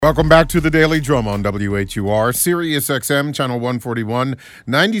Welcome back to the Daily Drum on WHUR, Sirius XM, Channel 141,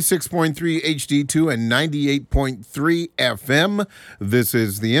 96.3 HD2, and 98.3 FM. This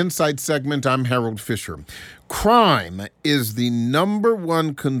is the Insight segment. I'm Harold Fisher. Crime is the number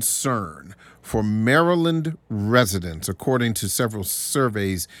one concern for Maryland residents, according to several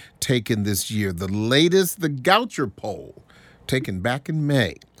surveys taken this year. The latest, the Goucher poll, taken back in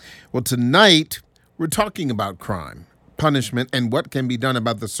May. Well, tonight, we're talking about crime, punishment, and what can be done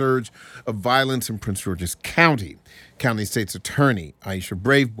about the surge of violence in Prince George's County. County State's Attorney Aisha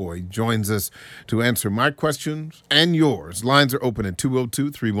Braveboy joins us to answer my questions and yours. Lines are open at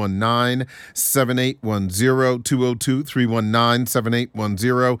 202-319-7810,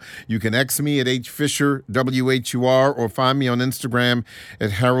 202-319-7810. You can X me at HFisherWHUR or find me on Instagram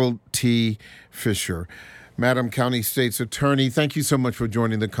at Harold T. Fisher. Madam County State's Attorney, thank you so much for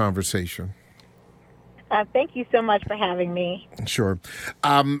joining the conversation. Thank you so much for having me. Sure.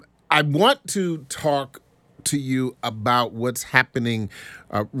 I want to talk to you about what's happening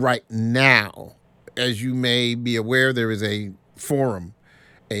right now. As you may be aware, there is a forum,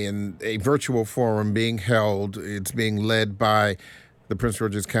 a virtual forum being held. It's being led by the Prince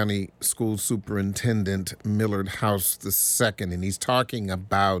George's County School Superintendent, Millard House II, and he's talking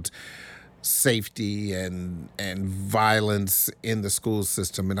about safety and violence in the school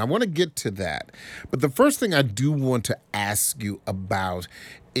system. And I want to get to that. But the first thing I do want to ask you about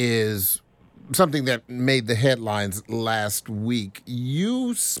is something that made the headlines last week.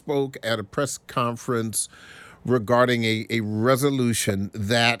 You spoke at a press conference regarding a resolution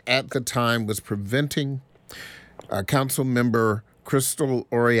that at the time was preventing Council Member Crystal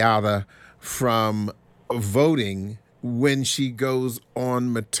Oriada from voting when she goes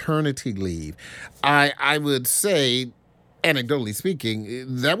on maternity leave. I would say, anecdotally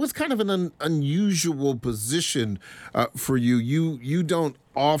speaking, that was kind of an unusual position for you. You don't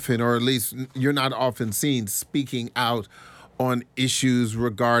often, or at least you're not often seen speaking out on issues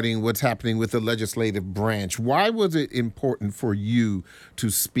regarding what's happening with the legislative branch. Why was it important for you to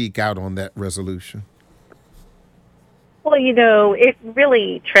speak out on that resolution? Well, it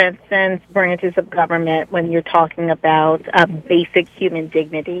really transcends branches of government when you're talking about basic human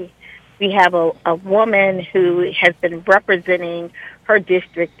dignity. We have a woman who has been representing her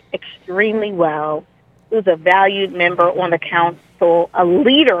district extremely well, who's a valued member on the council, a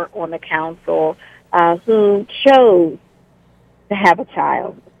leader on the council, who chose to have a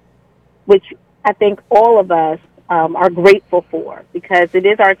child, which I think all of us are grateful for, because it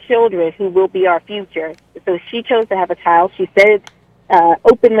is our children who will be our future. So she chose to have a child. She said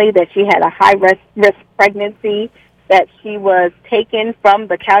openly that she had a high-risk pregnancy, that she was taken from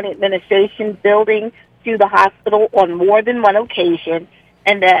the county administration building to the hospital on more than one occasion,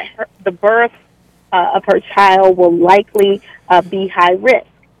 and that the birth of her child will likely be high risk.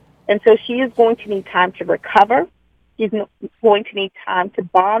 And so she is going to need time to recover. She's going to need time to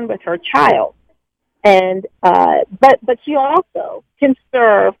bond with her child. And but she also can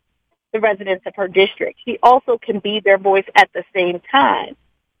serve the residents of her district. She also can be their voice at the same time.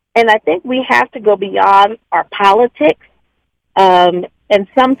 And I think we have to go beyond our politics. And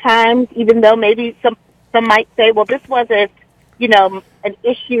sometimes, even though maybe some might say, well, this wasn't, an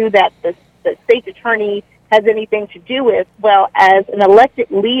issue that the state's attorney has anything to do with. Well, as an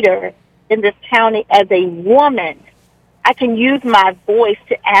elected leader in this county, as a woman, I can use my voice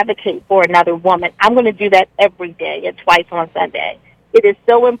to advocate for another woman. I'm going to do that every day and twice on Sunday. It is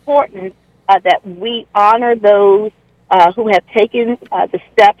so important that we honor those who have taken the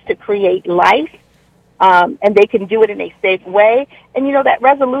steps to create life, and they can do it in a safe way. And, that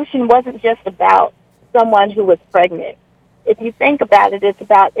resolution wasn't just about someone who was pregnant. If you think about it, it's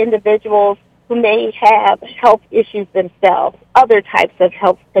about individuals who may have health issues themselves, other types of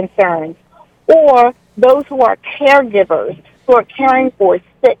health concerns, or those who are caregivers, who are caring for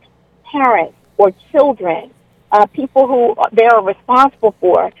sick parents or children, people who they are responsible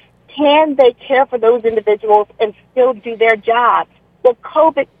for. Can they care for those individuals and still do their jobs? Well,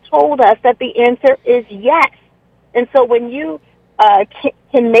 COVID told us that the answer is yes. And so when you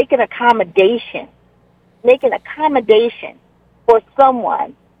can make an accommodation for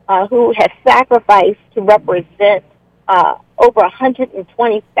someone who has sacrificed to represent over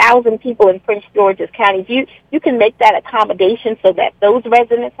 120,000 people in Prince George's County, you can make that accommodation so that those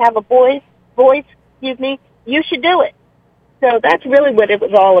residents have a voice, you should do it. So that's really what it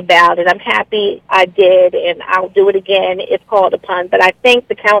was all about, and I'm happy I did, and I'll do it again if called upon. But I think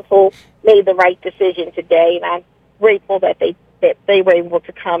the council made the right decision today, and I'm grateful that they were able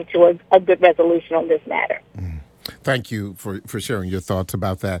to come to a good resolution on this matter. Thank you for sharing your thoughts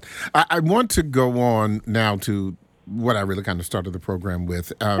about that. I want to go on now to what I really kind of started the program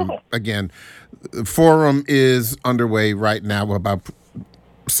with. Again, the forum is underway right now about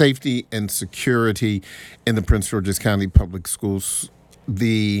safety and security in the Prince George's County Public Schools.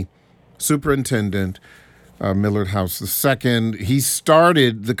 The superintendent, Millard House II, he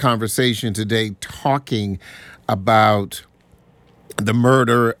started the conversation today talking about the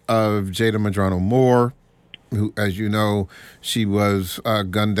murder of Jada Madrano Moore, who, as you know, she was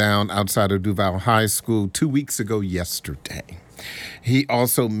gunned down outside of Duval High School 2 weeks ago yesterday. He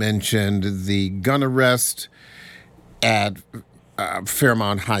also mentioned the gun arrest at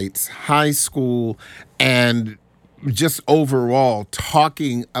Fairmont Heights High School, and just overall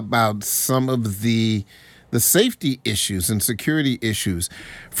talking about some of the safety issues and security issues.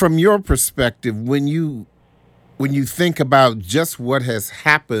 From your perspective, when you think about just what has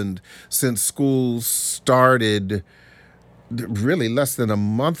happened since schools started really less than a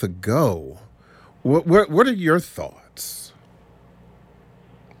month ago, what are your thoughts?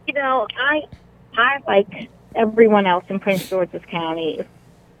 I like everyone else in Prince George's County,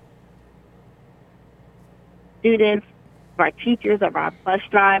 students, of our teachers, of our bus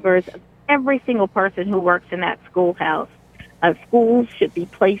drivers, of every single person who works in that schoolhouse. Schools should be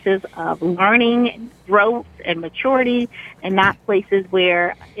places of learning, growth, and maturity, and not places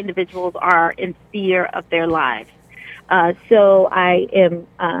where individuals are in fear of their lives. So I am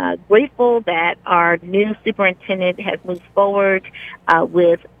grateful that our new superintendent has moved forward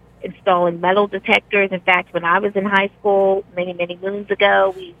with installing metal detectors. In fact, when I was in high school many, many moons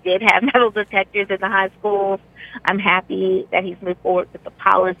ago, we did have metal detectors in the high schools. I'm happy that he's moved forward with the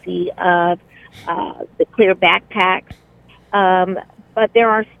policy of the clear backpacks. But there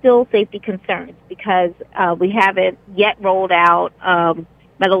are still safety concerns because we haven't yet rolled out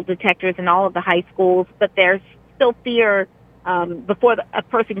metal detectors in all of the high schools, but there's still fear before a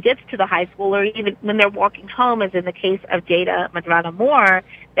person gets to the high school, or even when they're walking home, as in the case of Jada Madrano Moore,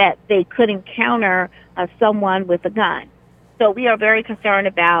 that they could encounter someone with a gun. So we are very concerned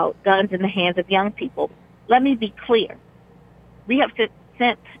about guns in the hands of young people. Let me be clear. We have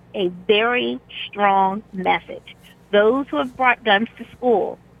sent a very strong message. Those who have brought guns to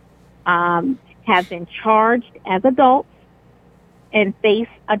school have been charged as adults and face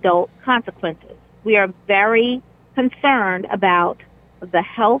adult consequences. We are very concerned about the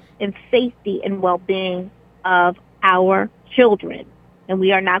health and safety and well-being of our children. And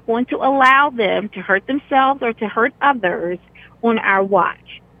we are not going to allow them to hurt themselves or to hurt others on our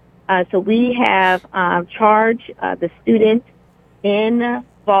watch. So we have charged the student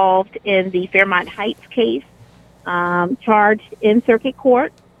involved in the Fairmont Heights case, charged in circuit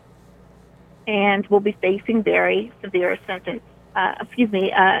court, and will be facing very severe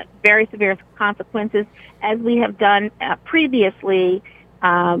very severe consequences, as we have done previously.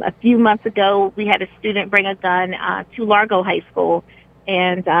 A few months ago, we had a student bring a gun to Largo High School,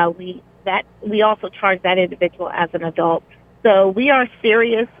 and we also charged that individual as an adult. So we are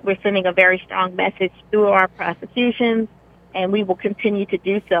serious. We're sending a very strong message through our prosecutions, and we will continue to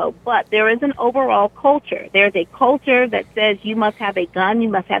do so. But there is an overall culture. There's a culture that says you must have a gun, you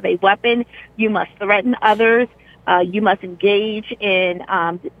must have a weapon, you must threaten others, you must engage in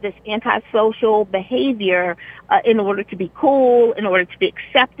this antisocial behavior in order to be cool, in order to be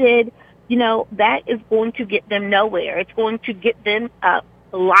accepted. That is going to get them nowhere. It's going to get them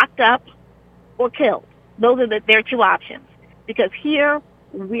locked up or killed. Those are their two options. Because here,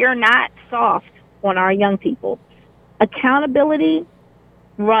 we're not soft on our young people. Accountability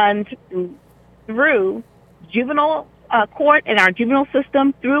runs through juvenile court and our juvenile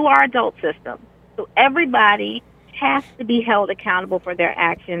system, through our adult system. So everybody has to be held accountable for their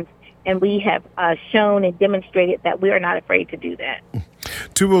actions, and we have shown and demonstrated that we are not afraid to do that.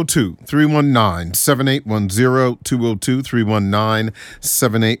 202-319-7810,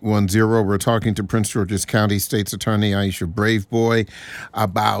 202-319-7810. We're talking to Prince George's County State's Attorney Aisha Braveboy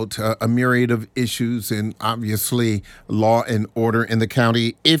about a myriad of issues and obviously law and order in the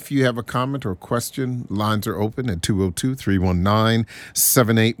county. If you have a comment or question, lines are open at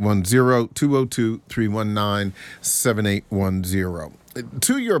 202-319-7810, 202-319-7810.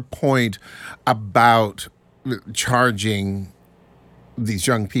 To your point about charging these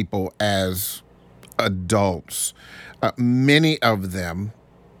young people as adults, many of them,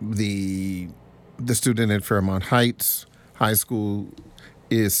 the student at Fairmont Heights High School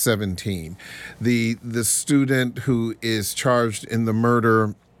is 17. The student who is charged in the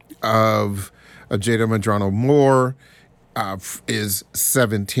murder of Jada Madrano Moore is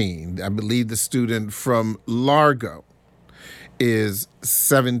 17. I believe the student from Largo is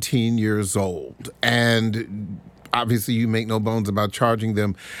 17 years old. And obviously, you make no bones about charging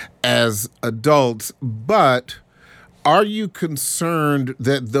them as adults, but Are you concerned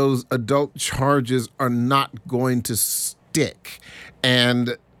that those adult charges are not going to stick?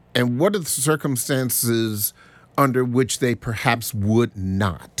 And what are the circumstances under which they perhaps would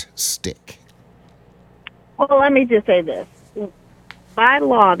not stick? Well, let me just say this. By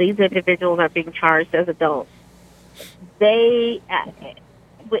law, these individuals are being charged as adults. They,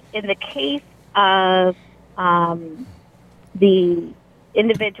 in the case of the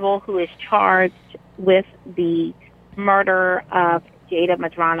individual who is charged with the murder of Jada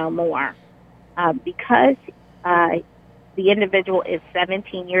Madrano Moore, because the individual is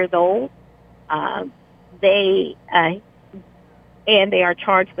 17 years old, they and they are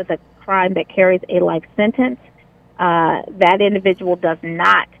charged with a crime that carries a life sentence. That individual does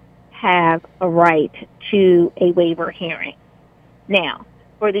not have a right to a waiver hearing. Now,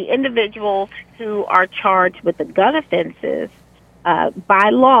 for the individuals who are charged with the gun offenses, by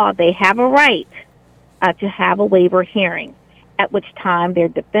law, they have a right to have a waiver hearing, at which time their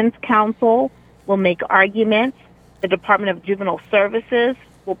defense counsel will make arguments. The Department of Juvenile Services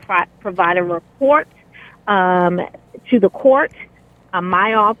will provide a report to the court.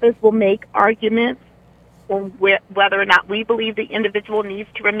 My office will make arguments on whether or not we believe the individual needs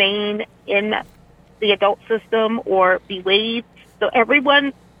to remain in the adult system or be waived. So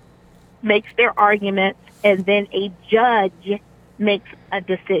everyone makes their arguments, and then a judge makes a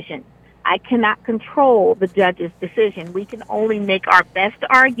decision. I cannot control the judge's decision. We can only make our best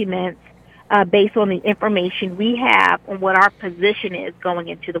arguments based on the information we have on what our position is going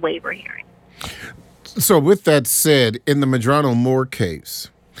into the waiver hearing. So with that said, in the Madrano Moore case,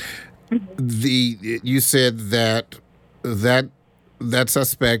 you said that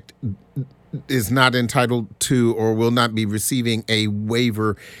suspect is not entitled to or will not be receiving a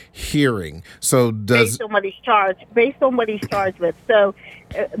waiver hearing. So based on what he's charged with. So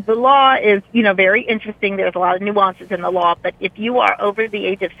the law is, very interesting. There's a lot of nuances in the law, but if you are over the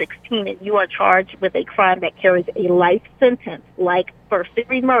age of 16 and you are charged with a crime that carries a life sentence, like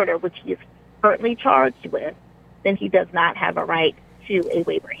first-degree murder, which he is currently charged with, then he does not have a right to a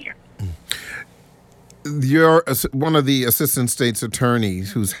waiver hearing. You're one of the assistant state's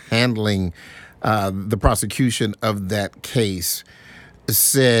attorneys who's handling the prosecution of that case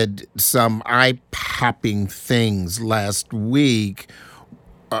said some eye-popping things last week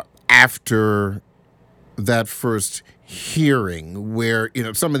after that first hearing, where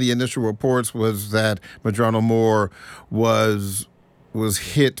some of the initial reports was that Madrano Moore was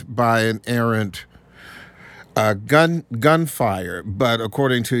hit by an errant gunfire, but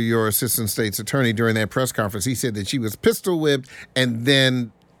according to your assistant state's attorney during that press conference, he said that she was pistol whipped and then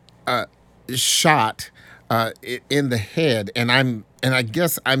shot in the head. And I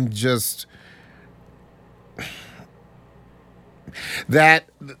guess I'm just that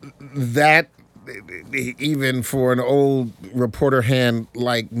even for an old reporter hand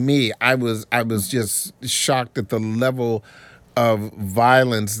like me, I was just shocked at the level of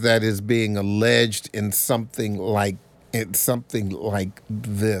violence that is being alleged in something like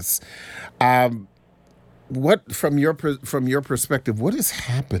this. What from your perspective, what is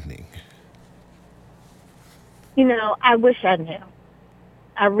happening? I wish I knew.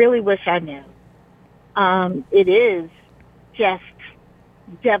 I really wish I knew. It is just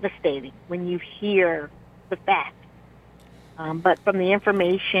devastating when you hear the facts. But from the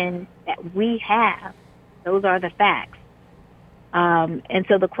information that we have, those are the facts. And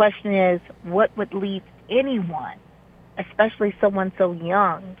so the question is, what would lead anyone, especially someone so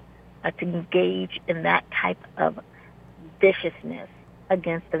young, to engage in that type of viciousness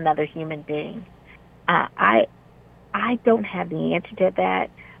against another human being? I don't have the answer to that,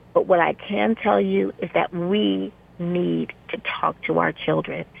 but what I can tell you is that we need to talk to our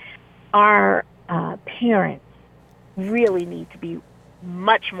children. Our parents really need to be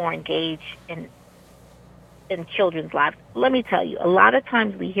much more engaged in children's lives. Let me tell you, a lot of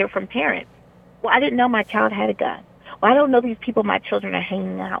times we hear from parents, well, I didn't know my child had a gun. Well, I don't know these people my children are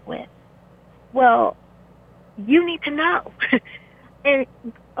hanging out with. Well, you need to know. And,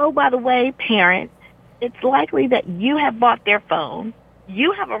 oh, by the way, parents, it's likely that you have bought their phone.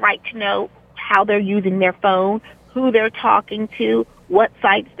 You have a right to know how they're using their phone, who they're talking to, what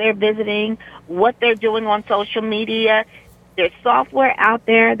sites they're visiting, what they're doing on social media. There's software out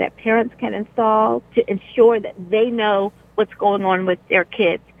there that parents can install to ensure that they know what's going on with their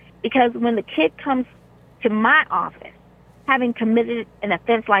kids. Because when the kid comes to my office, having committed an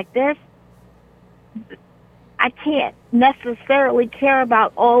offense like this, I can't necessarily care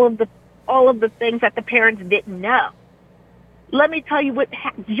about all of the things that the parents didn't know. Let me tell you what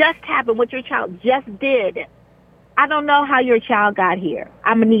just happened, what your child just did I don't know how your child got here.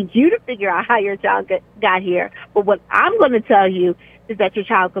 I'm going to need you to figure out how your child got here. But what I'm going to tell you is that your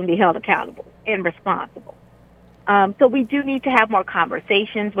child's going to be held accountable and responsible. So we do need to have more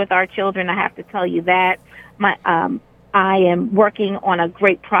conversations with our children. I have to tell you that. I am working on a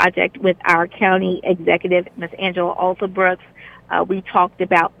great project with our county executive, Ms. Angela Altabrooks. We talked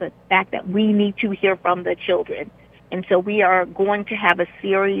about the fact that we need to hear from the children. And so we are going to have a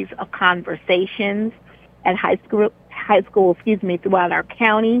series of conversations at high school, throughout our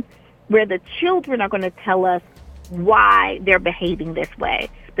county, where the children are going to tell us why they're behaving this way.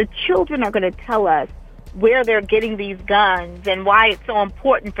 The children are going to tell us where they're getting these guns and why it's so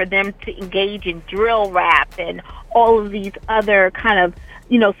important for them to engage in drill rap and all of these other kind of,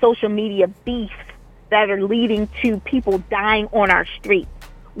 social media beefs that are leading to people dying on our streets.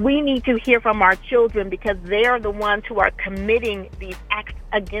 We need to hear from our children because they are the ones who are committing these acts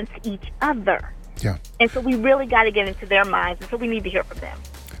against each other. Yeah. And so we really got to get into their minds, and so we need to hear from them.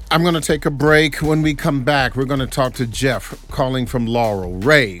 I'm going to take a break. When we come back, we're going to talk to Jeff, calling from Laurel.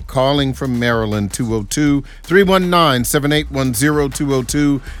 Ray, calling from Maryland,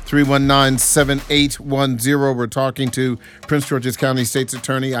 202-319-7810, 202-319-7810. We're talking to Prince George's County State's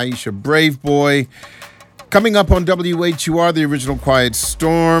Attorney Aisha Braveboy. Coming up on WHUR, the original Quiet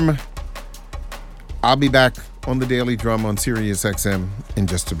Storm. I'll be back on the Daily Drum on Sirius XM in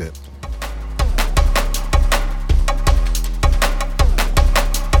just a bit.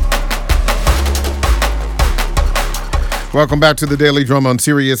 Welcome back to the Daily Drum on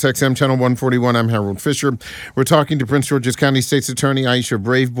Sirius XM Channel 141. I'm Harold Fisher. We're talking to Prince George's County State's Attorney Aisha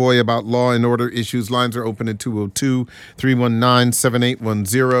Braveboy about law and order issues. Lines are open at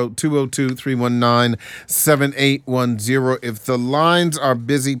 202-319-7810, 202-319-7810. If the lines are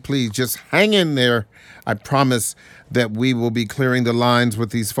busy, please just hang in there. I promise that we will be clearing the lines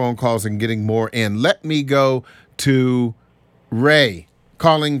with these phone calls and getting more in. Let me go to Ray,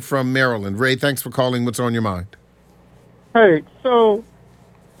 calling from Maryland. Ray, thanks for calling. What's on your mind? Hey, so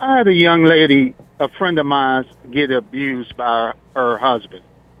I had a young lady, a friend of mine, get abused by her husband.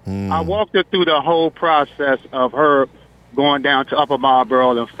 I walked her through the whole process of her going down to Upper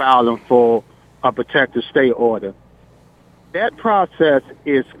Marlboro and filing for a protective stay order. That process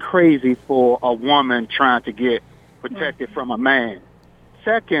is crazy for a woman trying to get protected from a man.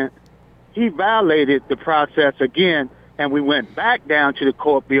 Second, he violated the process again, and we went back down to the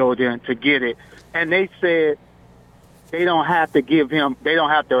court building to get it, and they said they don't have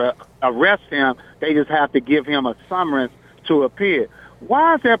to arrest him. They just have to give him a summons to appear.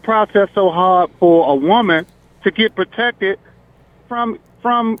 Why is that process so hard for a woman to get protected from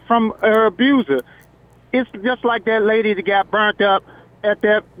her abuser? It's just like that lady that got burnt up at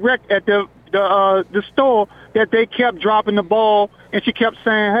the store that they kept dropping the ball, and she kept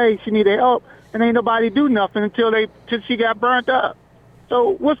saying, "Hey, she needed help," and ain't nobody do nothing until she got burnt up.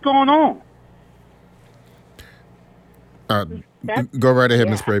 So what's going on? Go right ahead,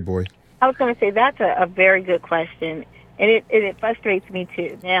 Ms. Braveboy. I was going to say that's a very good question, and it frustrates me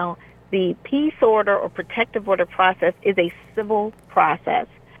too. Now, the peace order or protective order process is a civil process,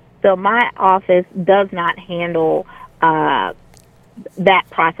 so my office does not handle that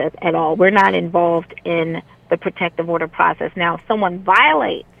process at all. We're not involved in the protective order process. Now, if someone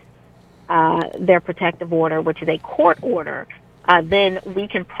violates their protective order, which is a court order, then we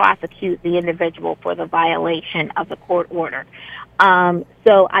can prosecute the individual for the violation of the court order.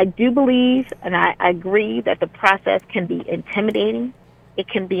 So I do believe, and I agree, that the process can be intimidating. It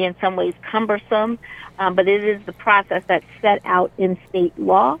can be in some ways cumbersome, but it is the process that's set out in state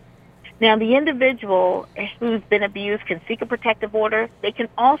law. Now, the individual who's been abused can seek a protective order. They can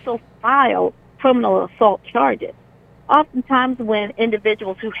also file criminal assault charges. Oftentimes when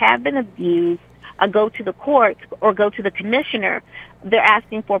individuals who have been abused go to the court or go to the commissioner, they're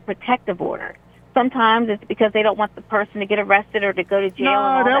asking for a protective order. Sometimes it's because they don't want the person to get arrested or to go to jail.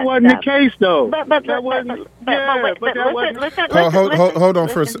 No, that wasn't the case, though. Hold on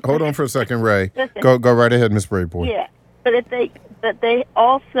for a second, Ray. Go right ahead, Ms. Braveboy. Yeah, but they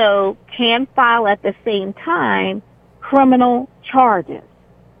also can file at the same time criminal charges.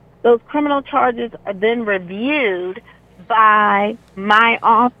 Those criminal charges are then reviewed by my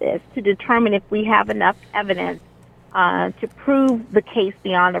office to determine if we have enough evidence to prove the case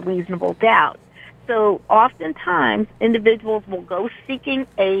beyond a reasonable doubt. So oftentimes, individuals will go seeking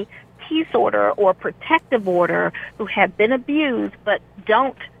a peace order or protective order who have been abused but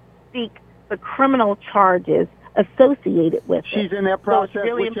don't seek the criminal charges associated with it. She's in that process, so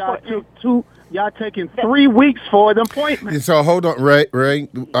really which y'all taking 3 weeks for the appointment. So hold on, Ray,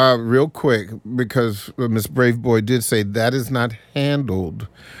 real quick, because Ms. Braveboy did say that is not handled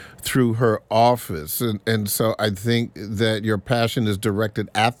through her office. And so I think that your passion is directed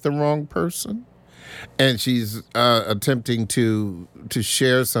at the wrong person. And she's attempting to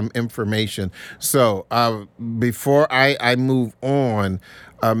share some information. So before I move on,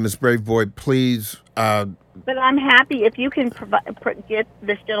 Ms. Braveboy, please. But I'm happy if you can get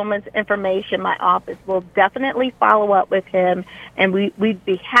this gentleman's information. My office will definitely follow up with him, and we'd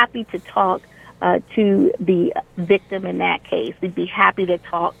be happy to talk to the victim in that case. We'd be happy to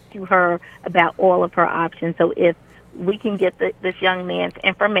talk to her about all of her options. So if we can get this young man's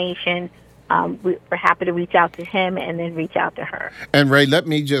information, we're happy to reach out to him and then reach out to her. And Ray, let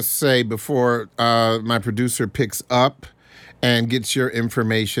me just say before my producer picks up and gets your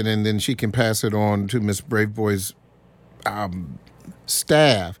information, and then she can pass it on to Miss Braveboy's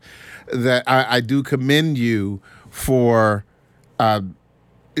staff, that I do commend you for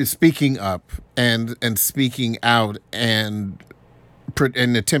speaking up and speaking out and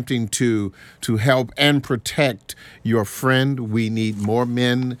attempting to help and protect your friend. We need more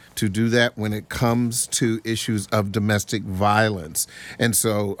men to do that when it comes to issues of domestic violence. And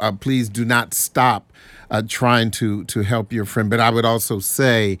so please do not stop trying to help your friend. But I would also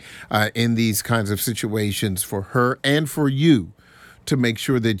say in these kinds of situations, for her and for you, to make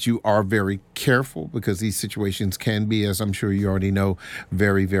sure that you are very careful, because these situations can be, as I'm sure you already know,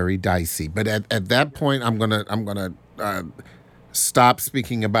 very, very dicey. But at that point, I'm gonna stop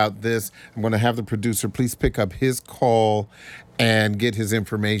speaking about this. I'm going to have the producer please pick up his call and get his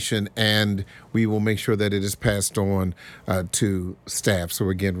information, and we will make sure that it is passed on to staff. So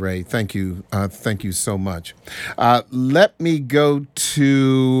again, Ray, thank you so much. Let me go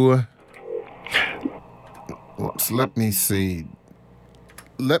to. Let me see.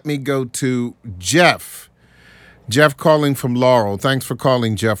 Let me go to Jeff. Jeff calling from Laurel. Thanks for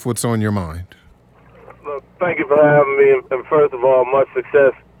calling, Jeff. What's on your mind? Look, thank you for having me. And first of all, much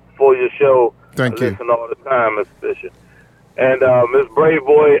success for your show. Thank you. Listen all the time, Mr. Fisher. And Ms.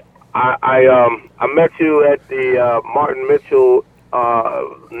 Braveboy, I met you at the Martin Mitchell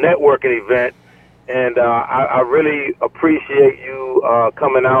networking event, and I really appreciate you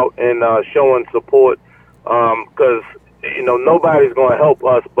coming out and showing support, because nobody's going to help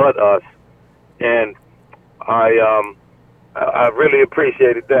us but us, and I really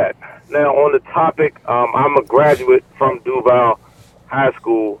appreciated that. Now, on the topic, I'm a graduate from Duval High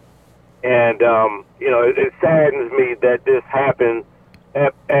School, and it saddens me that this happened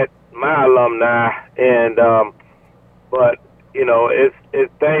at my alumni, and but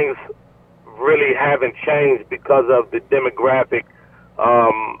it's things really haven't changed because of the demographic.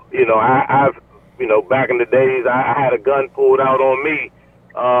 I've back in the days, I had a gun pulled out on me,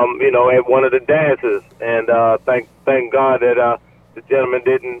 at one of the dances, and thank God that the gentleman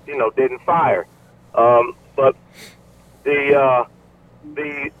didn't fire. But the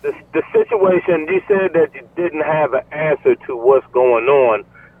situation, you said that you didn't have an answer to what's going on,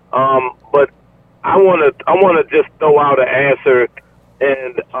 but I wanna just throw out an answer,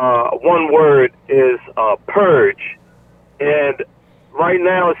 and one word is purge. And right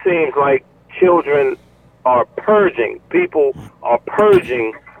now it seems like children are purging. People are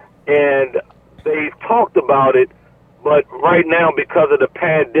purging, and they've talked about it, but right now because of the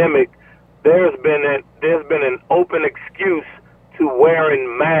pandemic, there's been an open excuse to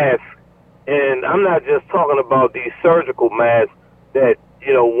wearing masks, and I'm not just talking about these surgical masks that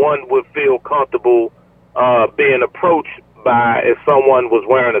one would feel comfortable being approached by if someone was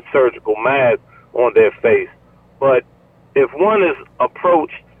wearing a surgical mask on their face, but if one is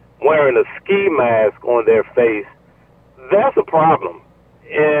approached wearing a ski mask on their face, that's a problem.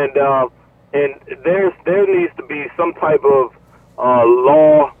 And there needs to be some type of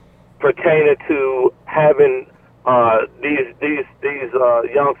law pertaining to having these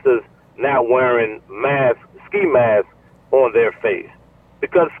youngsters not wearing ski masks on their face,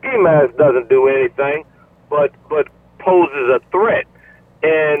 because ski mask doesn't do anything but poses a threat,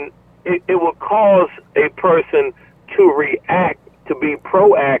 and it will cause a person to react, to be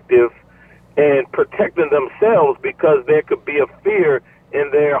proactive and protecting themselves, because there could be a fear in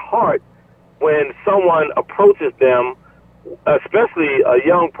their heart when someone approaches them, especially a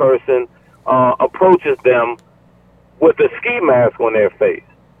young person approaches them with a ski mask on their face.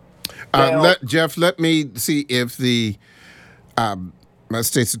 Jeff, let me see if the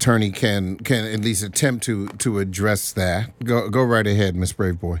state's attorney can at least attempt to address that. Go right ahead, Ms.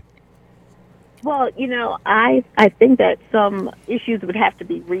 Braveboy. Well, I think that some issues would have to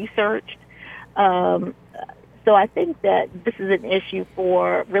be researched. So I think that this is an issue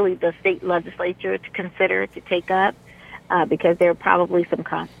for really the state legislature to consider, to take up, because there are probably some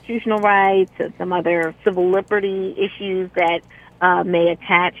constitutional rights and some other civil liberty issues that may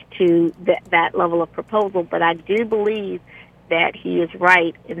attach to that level of proposal. But I do believe that he is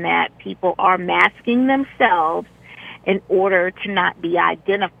right in that people are masking themselves in order to not be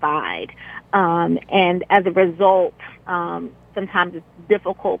identified. And as a result, sometimes it's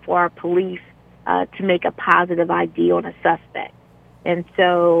difficult for our police to make a positive ID on a suspect. And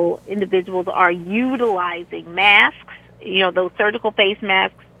so individuals are utilizing masks, those surgical face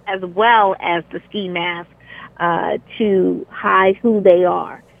masks, as well as the ski mask, to hide who they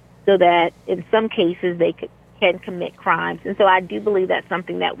are, so that in some cases they can commit crimes. And so I do believe that's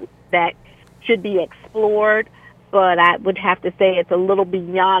something that should be explored, but I would have to say it's a little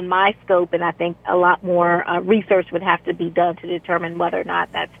beyond my scope, and I think a lot more research would have to be done to determine whether or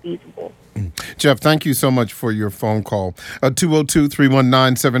not that's feasible. Jeff, thank you so much for your phone call.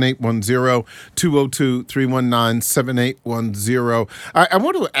 202-319-7810, 202-319-7810. I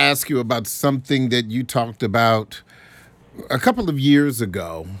want to ask you about something that you talked about a couple of years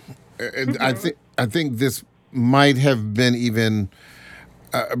ago. Mm-hmm. I think this might have been even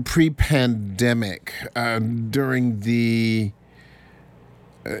pre-pandemic, during the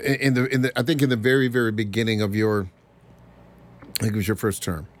in the very, very beginning of I think it was your first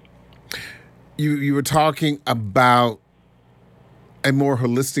term. You were talking about a more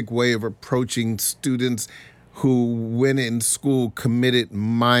holistic way of approaching students who, when in school, committed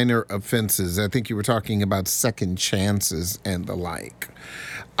minor offenses. I think you were talking about second chances and the like.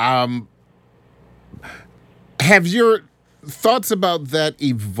 Have your thoughts about that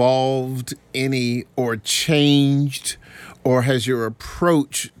evolved any or changed, or has your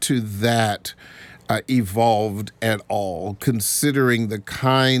approach to that evolved at all, considering the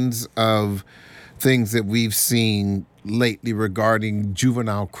kinds of things that we've seen lately regarding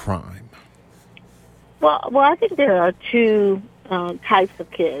juvenile crime? Well, I think there are two types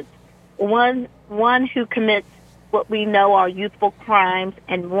of kids. One who commits what we know are youthful crimes,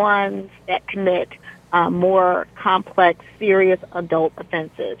 and ones that commit more complex, serious adult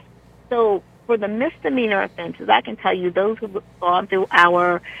offenses. So for the misdemeanor offenses, I can tell you those who've gone through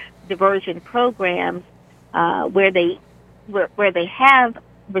our diversion programs, where they have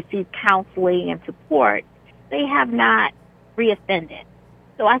received counseling and support, they have not reoffended.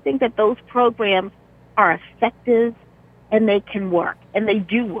 So I think that those programs are effective, and they can work, and they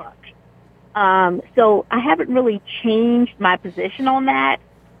do work. So I haven't really changed my position on that,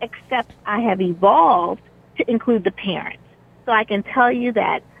 except I have evolved to include the parents. So I can tell you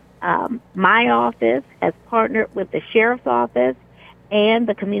that my office has partnered with the Sheriff's Office and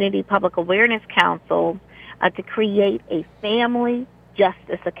the Community Public Awareness Council to create a Family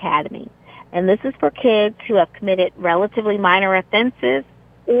Justice Academy. And this is for kids who have committed relatively minor offenses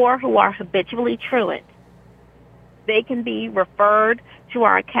or who are habitually truant. They can be referred to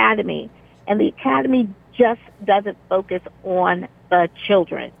our academy, and the academy just doesn't focus on the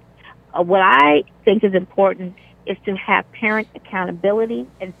children. What I think is important is to have parent accountability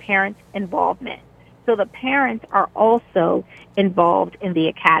and parent involvement. So the parents are also involved in the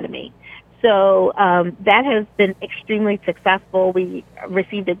academy. So that has been extremely successful. We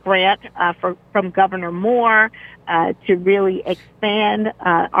received a grant from Governor Moore to really expand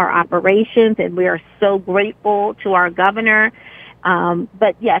our operations, and we are so grateful to our governor.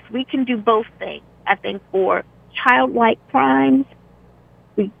 But yes, we can do both things. I think for childlike crimes,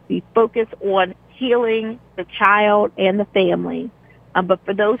 we focus on healing the child and the family. But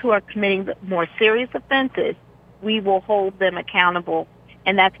for those who are committing the more serious offenses, we will hold them accountable,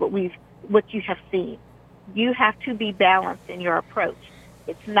 and that's what you have seen. You have to be balanced in your approach.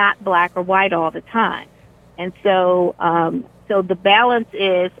 It's not black or white all the time. And so the balance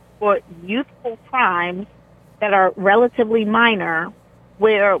is for youthful crimes that are relatively minor,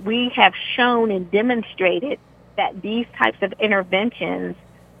 where we have shown and demonstrated that these types of interventions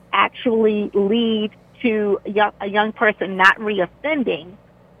actually lead to a young person not reoffending.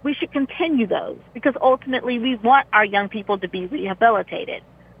 We should continue those, because ultimately we want our young people to be rehabilitated.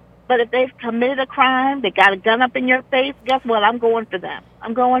 But if they've committed a crime, they got a gun up in your face, guess what? I'm going for them.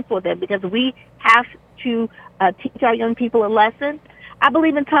 I'm going for them, because we have to teach our young people a lesson. I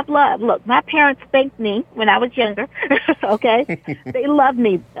believe in tough love. Look, my parents spanked me when I was younger, okay? They loved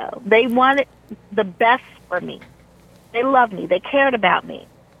me, though. They wanted the best for me. They loved me. They cared about me.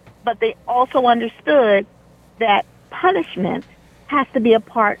 But they also understood that punishment has to be a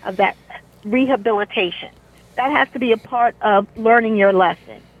part of that rehabilitation. That has to be a part of learning your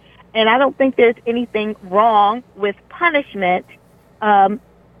lesson. And I don't think there's anything wrong with punishment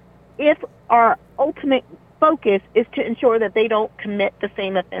if our ultimate focus is to ensure that they don't commit the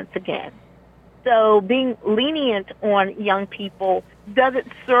same offense again. So being lenient on young people doesn't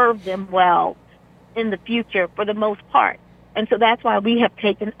serve them well in the future for the most part. And so that's why we have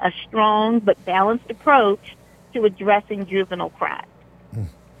taken a strong but balanced approach to addressing juvenile crime.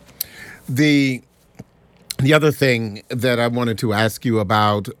 The other thing that I wanted to ask you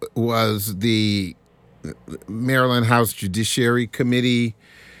about was the Maryland House Judiciary Committee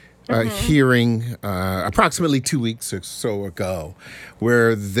hearing approximately 2 weeks or so ago,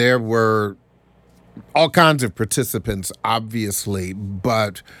 where there were all kinds of participants, obviously,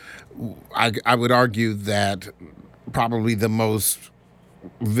 but I would argue that probably the most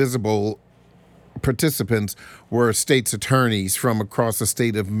visible participants were state's attorneys from across the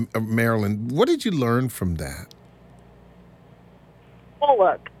state of Maryland. What did you learn from that? Well,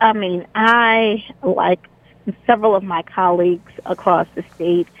 look, I mean, I, like several of my colleagues across the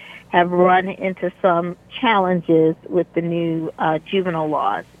state, have run into some challenges with the new juvenile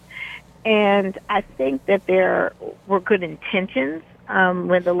laws. And I think that there were good intentions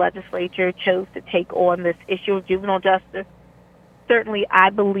when the legislature chose to take on this issue of juvenile justice. Certainly, I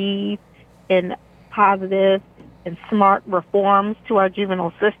believe in positive and smart reforms to our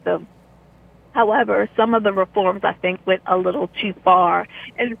juvenile system. However, some of the reforms, I think, went a little too far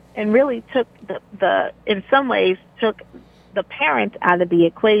and really took in some ways, took the parents out of the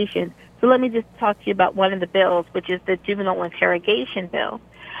equation. So let me just talk to you about one of the bills, which is the juvenile interrogation bill.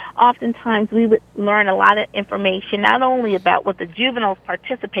 Oftentimes, we would learn a lot of information, not only about what the juvenile's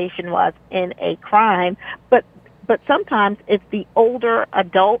participation was in a crime, but sometimes it's the older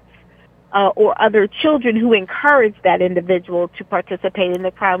adults or other children who encourage that individual to participate in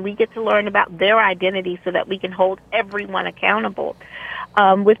the crime. We get to learn about their identity so that we can hold everyone accountable.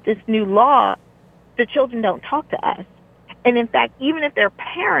 With this new law, the children don't talk to us. And in fact, even if their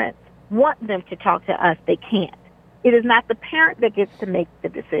parents want them to talk to us, they can't. It is not the parent that gets to make the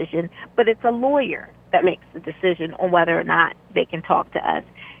decision, but it's a lawyer that makes the decision on whether or not they can talk to us.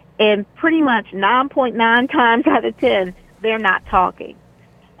 And pretty much 9.9 times out of 10, they're not talking.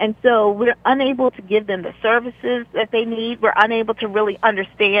 And so we're unable to give them the services that they need. We're unable to really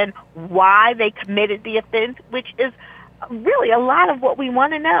understand why they committed the offense, which is really a lot of what we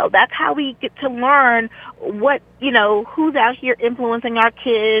want to know. That's how we get to learn who's out here influencing our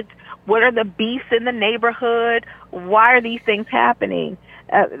kids, what are the beefs in the neighborhood, why are these things happening?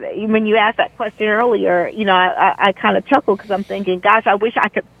 When you asked that question earlier, I kind of chuckled because I'm thinking, gosh, I wish I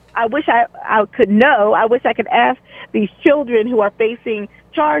could know. I wish I could ask these children who are facing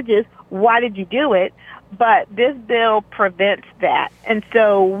charges, why did you do it? But this bill prevents that. And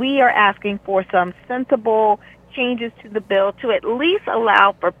so we are asking for some sensible changes to the bill to at least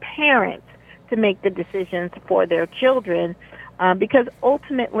allow for parents to make the decisions for their children, because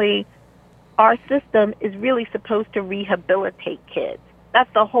ultimately our system is really supposed to rehabilitate kids.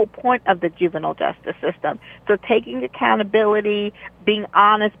 That's the whole point of the juvenile justice system. So taking accountability, being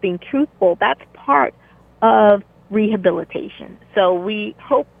honest, being truthful, that's part of rehabilitation. So we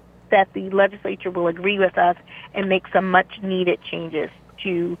hope that the legislature will agree with us and make some much-needed changes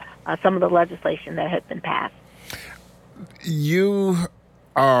to some of the legislation that has been passed. You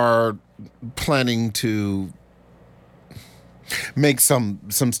are planning to make some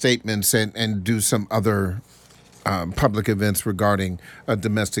statements and do some other public events regarding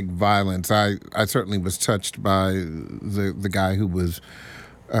domestic violence. I certainly was touched by the guy who was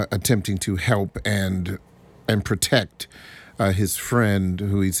attempting to help and protect his friend,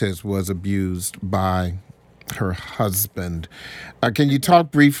 who he says was abused by her husband. Can you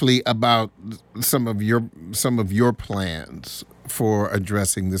talk briefly about some of your plans for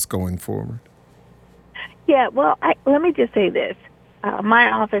addressing this going forward? Yeah, well, let me just say this.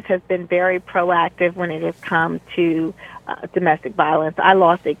 My office has been very proactive when it has come to domestic violence. I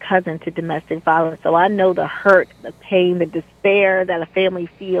lost a cousin to domestic violence, so I know the hurt, the pain, the despair that a family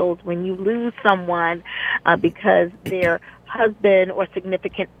feels when you lose someone because their husband or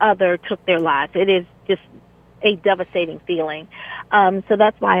significant other took their lives. It is just a devastating feeling. So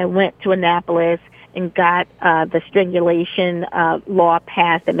that's why I went to Annapolis and got the strangulation law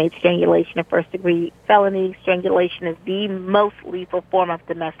passed that made strangulation a first-degree felony. Strangulation is the most lethal form of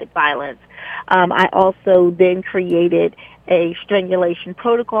domestic violence. I also then created a strangulation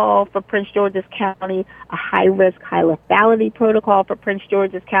protocol for Prince George's County, a high-risk, high-lethality protocol for Prince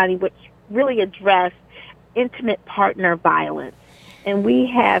George's County, which really addressed intimate partner violence. And we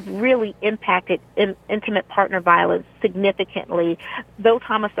have really impacted intimate partner violence significantly. Those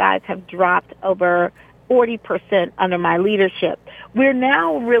homicides have dropped over 40% under my leadership. We're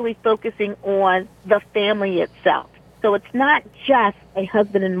now really focusing on the family itself. So it's not just a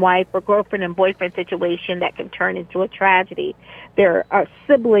husband and wife or girlfriend and boyfriend situation that can turn into a tragedy. There are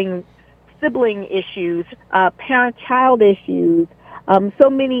sibling issues, parent-child issues, so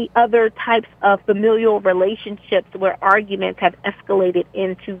many other types of familial relationships where arguments have escalated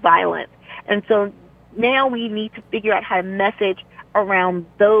into violence. And so now we need to figure out how to message around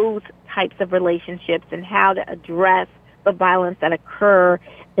those types of relationships and how to address the violence that occur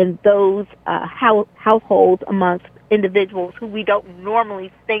in those households amongst individuals who we don't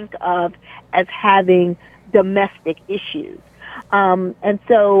normally think of as having domestic issues. And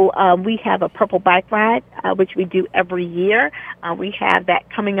so we have a Purple Bike Ride, which we do every year. We have that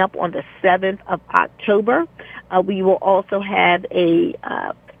coming up on the 7th of October. We will also have a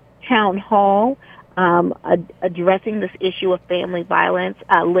town hall addressing this issue of family violence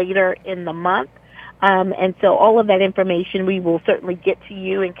later in the month. And so all of that information we will certainly get to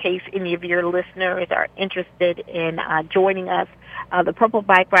you in case any of your listeners are interested in joining us. The Purple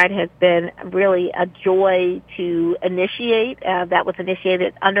Bike Ride has been really a joy to initiate. That was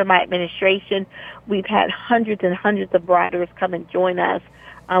initiated under my administration. We've had hundreds and hundreds of riders come and join us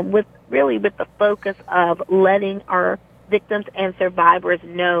with the focus of letting our victims and survivors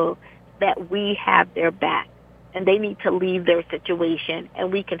know that we have their back and they need to leave their situation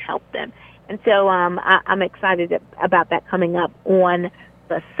and we can help them. And so I'm excited about that coming up on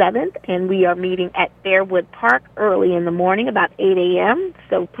the 7th, and we are meeting at Fairwood Park early in the morning, about 8 a.m.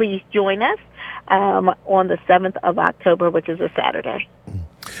 So please join us on the 7th of October, which is a Saturday.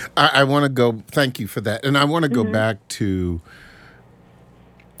 I want to go. Thank you for that, and I want to go back to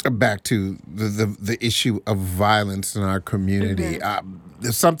the issue of violence in our community.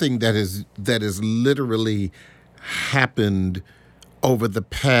 There's something that is literally happened over the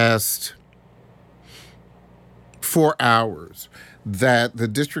past 4 hours that the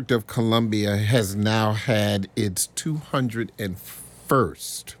District of Columbia has now had its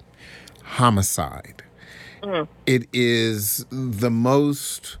 201st homicide. It is the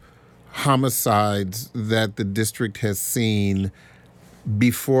most homicides that the district has seen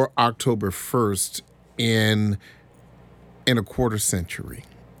before October 1st in a quarter century.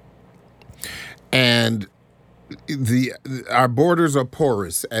 And our borders are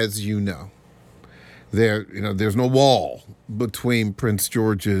porous, as you know. There's no wall between Prince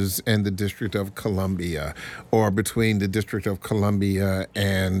George's and the District of Columbia, or between the District of Columbia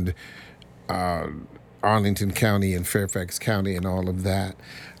and Arlington County and Fairfax County and all of that.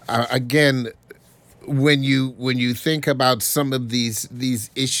 Again, when you think about some of these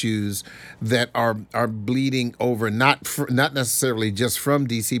issues that are bleeding over, not necessarily just from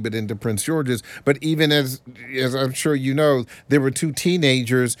D.C. but into Prince George's, but even as I'm sure you know, there were 2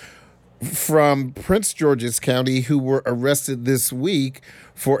 teenagers from Prince George's County who were arrested this week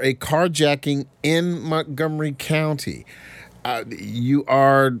for a carjacking in Montgomery County. You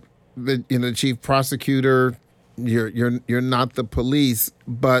are the chief prosecutor. You're not the police,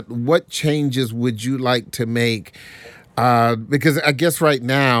 but what changes would you like to make? Because I guess right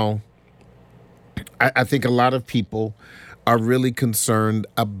now, I think a lot of people are really concerned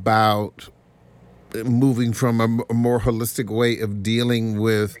about moving from a more holistic way of dealing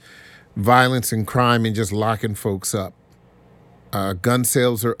with violence and crime and just locking folks up. Gun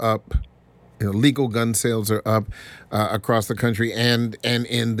sales are up. Legal gun sales are up across the country and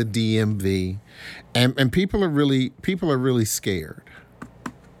in the DMV, and people are really scared.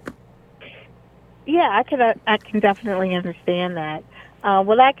 Yeah, I can definitely understand that.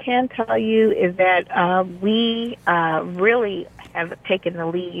 What I can tell you is that we really have taken the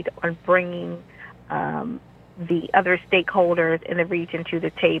lead on bringing the other stakeholders in the region to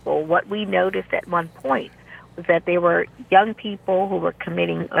the table. What we noticed at one point was that there were young people who were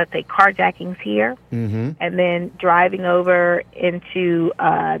committing, let's say, carjackings here, and then driving over into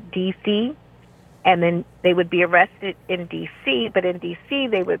D.C., and then they would be arrested in D.C., but in D.C.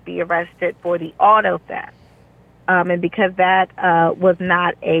 they would be arrested for the auto theft. And because that was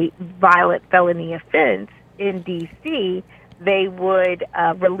not a violent felony offense in D.C., they would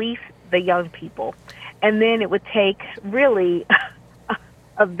release the young people. And then it would take really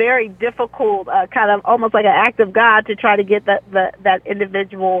a very difficult kind of almost like an act of God to try to get that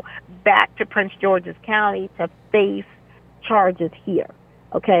individual back to Prince George's County to face charges here.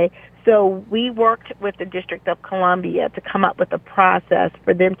 Okay? So we worked with the District of Columbia to come up with a process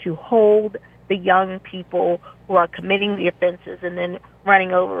for them to hold the young people who are committing the offenses and then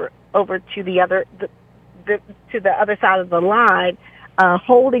running over to the other side of the line,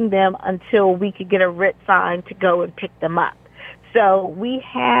 holding them until we could get a writ signed to go and pick them up. So we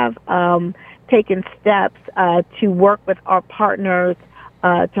have taken steps to work with our partners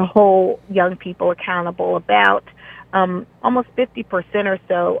to hold young people accountable. About almost 50% or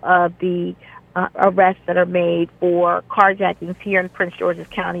so of the arrests that are made for carjackings here in Prince George's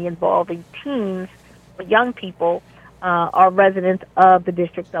County involving teens or young people are residents of the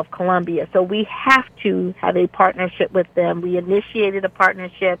District of Columbia. So we have to have a partnership with them. We initiated a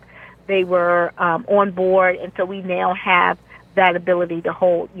partnership. They were on board, and so we now have that ability to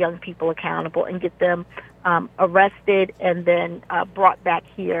hold young people accountable and get them arrested and then brought back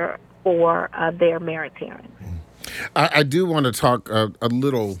here for their merits hearing. I do want to talk a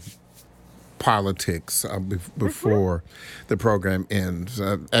little politics before the program ends.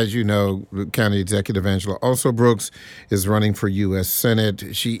 As you know, County Executive Angela Also Brooks is running for U.S.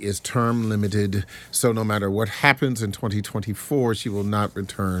 Senate. She is term limited, so no matter what happens in 2024, she will not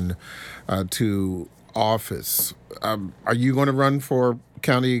return to office. Are you going to run for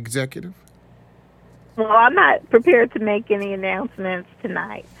county executive? Well, I'm not prepared to make any announcements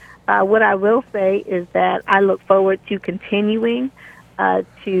tonight. What I will say is that I look forward to continuing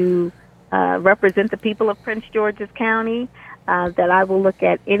to represent the people of Prince George's County, that I will look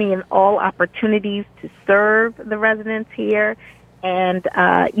at any and all opportunities to serve the residents here. And,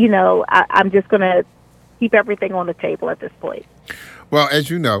 I'm just going to keep everything on the table at this point. Well, as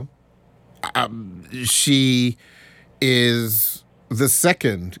you know, she is the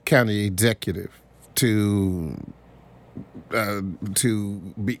second county executive to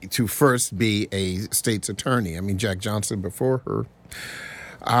first be a state's attorney. I mean, Jack Johnson before her.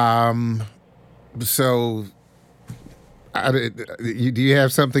 So, do you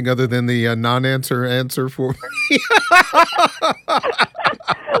have something other than the non-answer answer for me?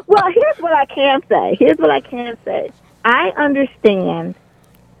 Well, here's what I can say. I understand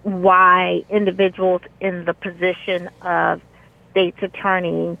why individuals in the position of state's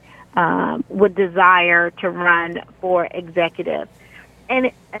attorney would desire to run for executive.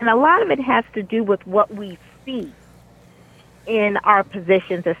 And a lot of it has to do with what we see in our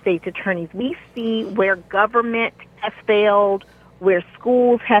positions as state's attorneys. We see where government has failed, where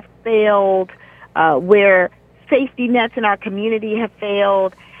schools have failed, where safety nets in our community have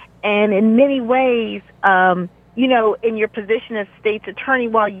failed. And in many ways, in your position as state's attorney,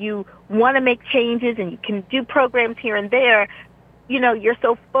 while you want to make changes and you can do programs here and there, you're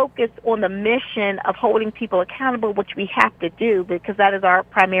so focused on the mission of holding people accountable, which we have to do because that is our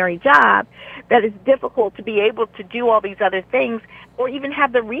primary job, that it's difficult to be able to do all these other things or even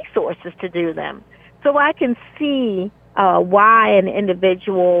have the resources to do them. So I can see why an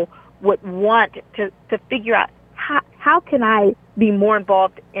individual would want to figure out how can I be more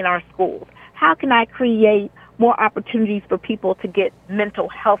involved in our schools? How can I create more opportunities for people to get mental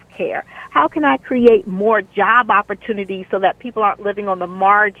health care? How can I create more job opportunities so that people aren't living on the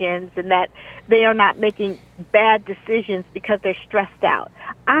margins and that they are not making bad decisions because they're stressed out?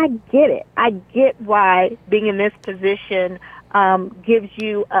 I get it. I get why being in this position gives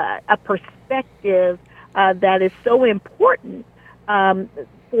you a perspective that is so important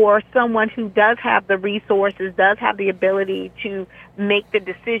for someone who does have the resources, does have the ability to make the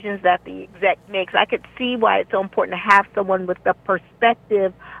decisions that the exec makes. I could see why it's so important to have someone with the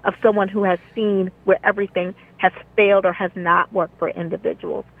perspective of someone who has seen where everything has failed or has not worked for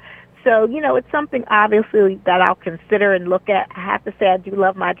individuals. So, it's something obviously that I'll consider and look at. I have to say I do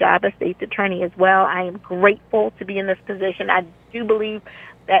love my job as state's attorney as well. I am grateful to be in this position. I do believe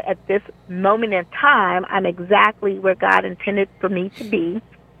that at this moment in time, I'm exactly where God intended for me to be,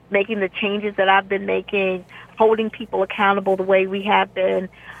 making the changes that I've been making, holding people accountable the way we have been,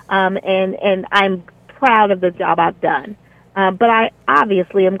 and I'm proud of the job I've done. But I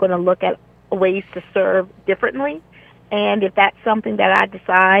obviously am going to look at ways to serve differently, and if that's something that I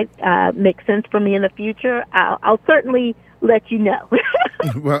decide makes sense for me in the future, I'll certainly let you know.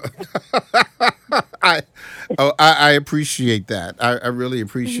 Well, I appreciate that. I really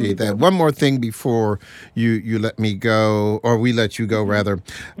appreciate that. One more thing before you let me go, or we let you go, rather.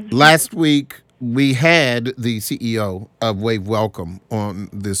 Last week, we had the CEO of Wave Welcome on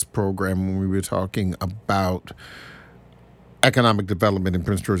this program when we were talking about economic development in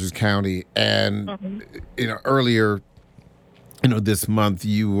Prince George's County. And, earlier, this month,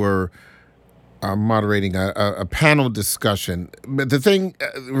 you were moderating a panel discussion. But the thing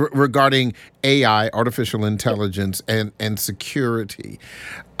regarding AI, artificial intelligence, and security,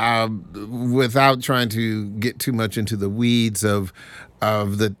 without trying to get too much into the weeds of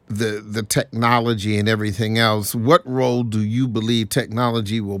the technology and everything else, what role do you believe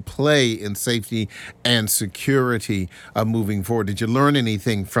technology will play in safety and security moving forward? Did you learn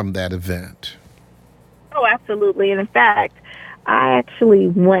anything from that event? Oh, absolutely. And in fact, I actually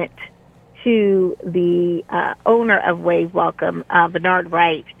went to the owner of Wave Welcome, Bernard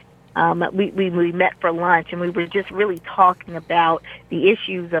Wright. We met for lunch, and we were just really talking about the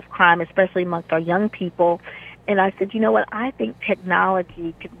issues of crime, especially amongst our young people. And I said, you know what, I think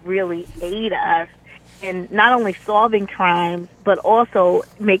technology could really aid us in not only solving crimes, but also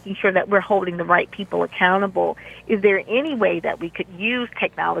making sure that we're holding the right people accountable. Is there any way that we could use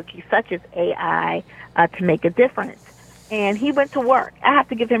technology such as AI to make a difference? And he went to work. I have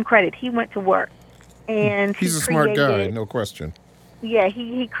to give him credit. He went to work. And he's a smart guy, no question. Yeah,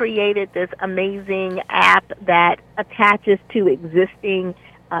 he created this amazing app that attaches to existing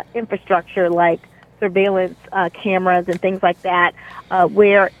infrastructure like surveillance cameras and things like that,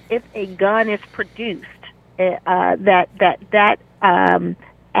 where if a gun is produced, that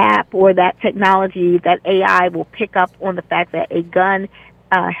app or that technology, that AI will pick up on the fact that a gun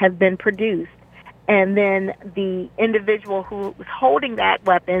has been produced. And then the individual who is holding that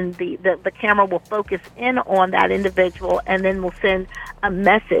weapon, the camera will focus in on that individual and then will send a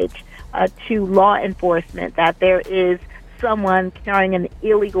message to law enforcement that there is someone carrying an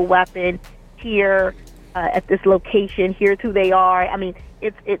illegal weapon here at this location. Here's who they are. I mean,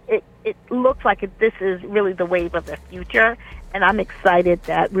 it looks like this is really the wave of the future, and I'm excited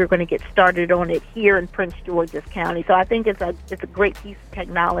that we're going to get started on it here in Prince George's County. So I think it's a great piece of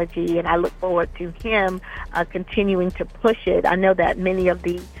technology, and I look forward to him continuing to push it. I know that many of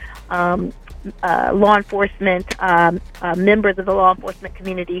the law enforcement members of the law enforcement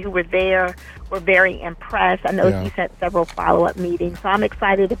community who were there were very impressed. I know he's had several follow-up meetings, so I'm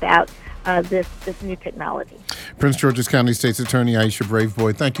excited about this new technology. Prince George's County State's Attorney Aisha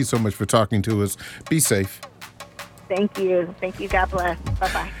Braveboy, thank you so much for talking to us. Be safe. Thank you. Thank you. God bless.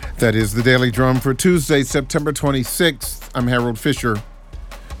 Bye-bye. That is the Daily Drum for Tuesday, September 26th. I'm Harold Fisher.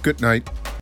 Good night.